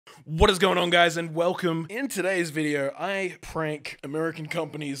What is going on, guys, and welcome. In today's video, I prank American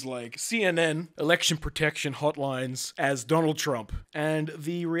companies like CNN, election protection hotlines, as Donald Trump, and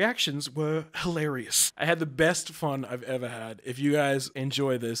the reactions were hilarious. I had the best fun I've ever had. If you guys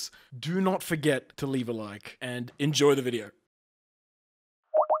enjoy this, do not forget to leave a like, and enjoy the video.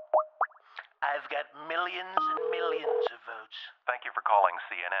 I've got millions and millions of votes. Thank you for calling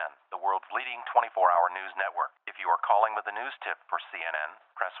CNN, the world's leading 24-hour news network. If you are calling with a news tip for CNN,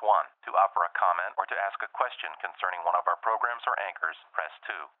 press 1. To offer a comment or to ask a question concerning one of our programs or anchors, press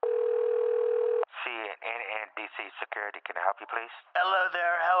 2. CNN and DC Security, can I help you, please? Hello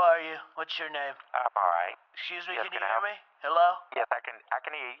there, how are you? What's your name? I'm all right. Excuse me, Yes, can you can I hear help? me? Hello? Yes, I can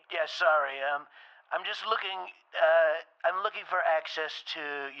hear you. Yeah, sorry, I'm just looking, I'm looking for access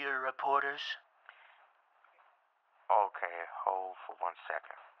to your reporters. Okay, hold for 1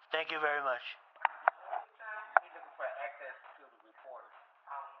 second. Thank you very much. Looking for access to the reporters.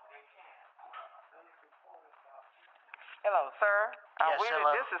 Hello, sir. Yes,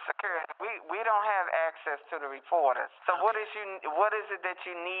 hello. This is security. We don't have access to the reporters. So what Okay. what is it that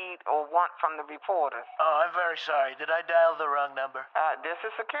you need or want from the reporters? Oh, I'm very sorry. Did I dial the wrong number? This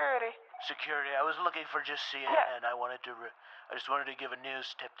is security. Security. I was looking for just CNN. I just wanted to give a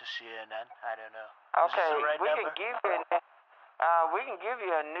news tip to CNN. I don't know. Is Okay, this the right we number? can give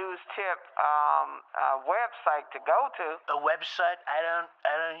you a news tip website to go to. A website? I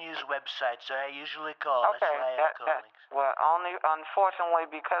don't use websites, so I usually call. Okay, That's why I'm calling. well, only unfortunately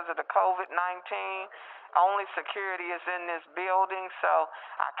because of the COVID-19, only security is in this building, so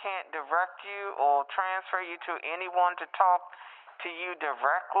I can't direct you or transfer you to anyone to talk to you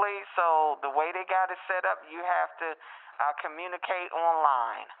directly. So the way they got it set up, you have to communicate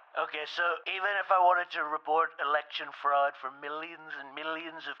online. Okay, so even if I wanted to report election fraud for millions and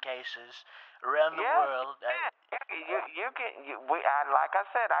millions of cases around the world, like I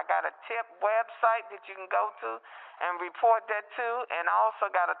said, I got a tip website that you can go to and report that to, and I also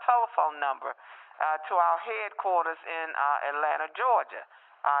got a telephone number to our headquarters in Atlanta, Georgia.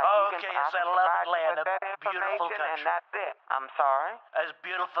 okay, yes, I love provide you with Atlanta. that Beautiful information, country. and that's it. I'm sorry. It's a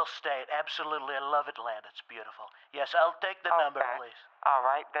beautiful state. Absolutely, I love Atlanta. It's beautiful. Yes, I'll take the number, Okay. please. All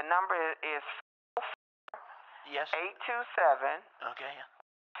right. The number is Yes. 827 Okay.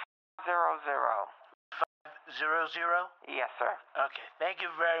 00. 00? Yes, sir. Okay. Thank you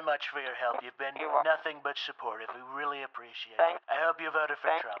very much for your help. You've been You're welcome. nothing but supportive. We really appreciate Thank it. I hope you voted for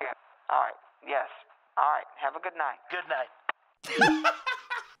Thank Trump. you. All right. Yes. All right. Have a good night. Good night.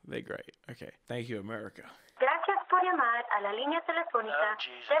 They're great. Okay, thank you, America. Gracias por llamar a la línea telefónica Oh,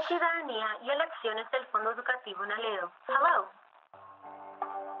 Jesus. de Ciudadanía y Elecciones del Fondo Educativo Naleo. Hello.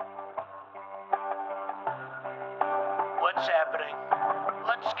 What's happening?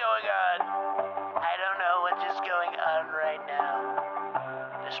 What's going on? I don't know what is going on right now.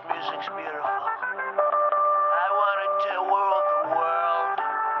 This music's beautiful. I want it to world the world.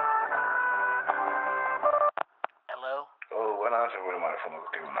 Hello? Oh, buenas, soy el Fondo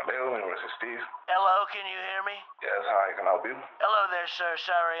Educativo Naleo, mi nombre es Steve. Hello, can you hear me? Yes, hi, can I help you? Hello there, sir.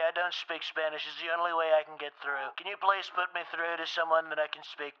 Sorry, I don't speak Spanish. It's the only way I can get through. Can you please put me through to someone that I can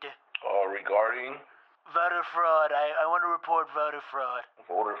speak to? Regarding Voter fraud. I want to report voter fraud.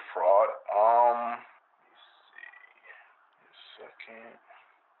 voter fraud, let me see. A second.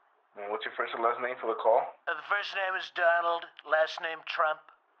 And what's your first and last name for the call? The first name is Donald, last name Trump.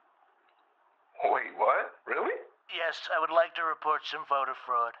 Wait, what? Really? Yes, I would like to report some voter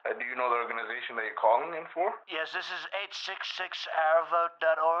fraud. Do you know the organization that you're calling in for? Yes, this is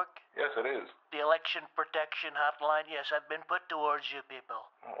 866ourvote.org, Yes, it is. the election protection hotline. Yes, I've been put towards you people.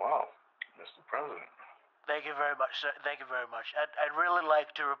 Oh, wow. Mr. President. Thank you very much, sir. Thank you very much. I'd really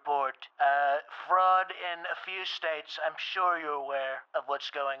like to report fraud in a few states. I'm sure you're aware of what's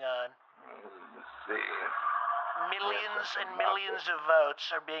going on. Let's see. Millions and millions of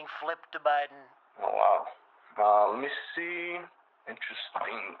votes are being flipped to Biden. Oh, wow. Let me see.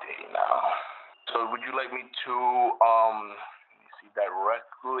 Interesting day now. So would you like me to, let me see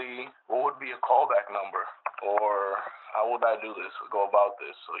directly, what would be a callback number? Or how would I do this, go about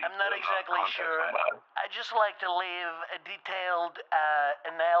this? So you I'm not can, exactly contact sure. somebody? I'd just like to leave a detailed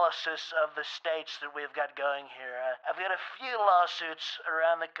analysis of the states that we've got going here. I've got a few lawsuits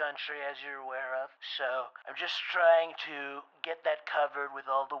around the country, as you're aware of, so I'm just trying to get that covered with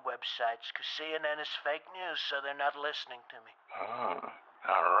all the websites, because CNN is fake news, so they're not listening to me.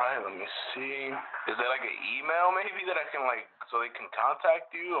 All right, let me see. Is there like an email maybe that I can like so they can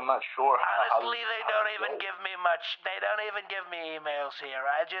contact you? I'm not sure. Honestly, they don't even give me much. They don't even give me emails here.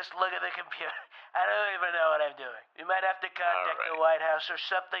 I just look at the computer. I don't even know what I'm doing. You might have to contact the White House or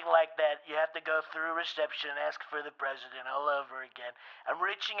something like that. You have to go through reception and ask for the president all over again. I'm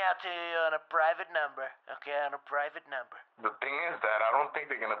reaching out to you on a private number, okay, on a private number. The thing is that I don't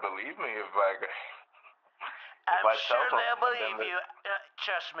think they're gonna believe me if like. I'm I tell sure them, they'll and then believe you.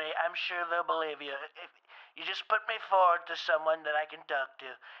 Trust me, I'm sure they'll believe you. If you just put me forward to someone that I can talk to,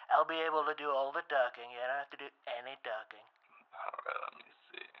 I'll be able to do all the talking. You don't have to do any talking. Alright, let me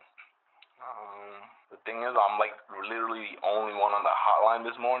see. The thing is, I'm like literally the only one on the hotline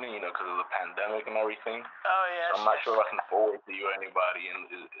this morning, because of the pandemic and everything. Oh, yes. So I'm not sure if I can forward to you or anybody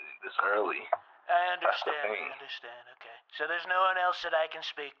this early. I understand. Okay. So there's no one else that I can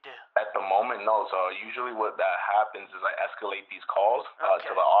speak to? At the moment, no. So usually what that happens is I escalate these calls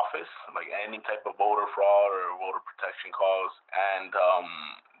to the office, like any type of voter fraud or voter protection calls, and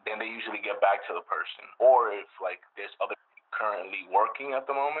then they usually get back to the person. Or if like there's other currently working at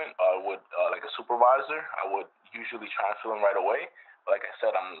the moment with like a supervisor, I would usually transfer them right away. Like I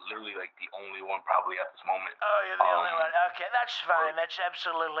said, I'm literally like the only one probably at this moment. Oh, you're the only one. Okay, that's fine. That's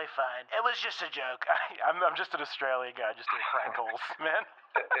absolutely fine. It was just a joke. I'm just an Australian guy just doing prank calls, man.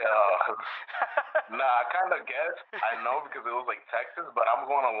 Nah, I kind of guess. I know because it was like Texas, but I'm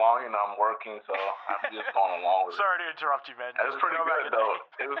going along and I'm working, so I'm just going along with it. Sorry to interrupt you, man. It was pretty good,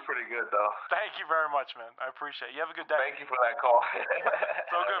 though. It was pretty good, though. Thank you very much, man. I appreciate it. You have a good day. Thank you for that call.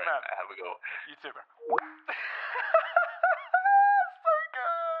 So good, man. Have a good one. You too, man. So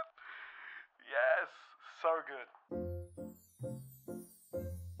good. Yes, so good.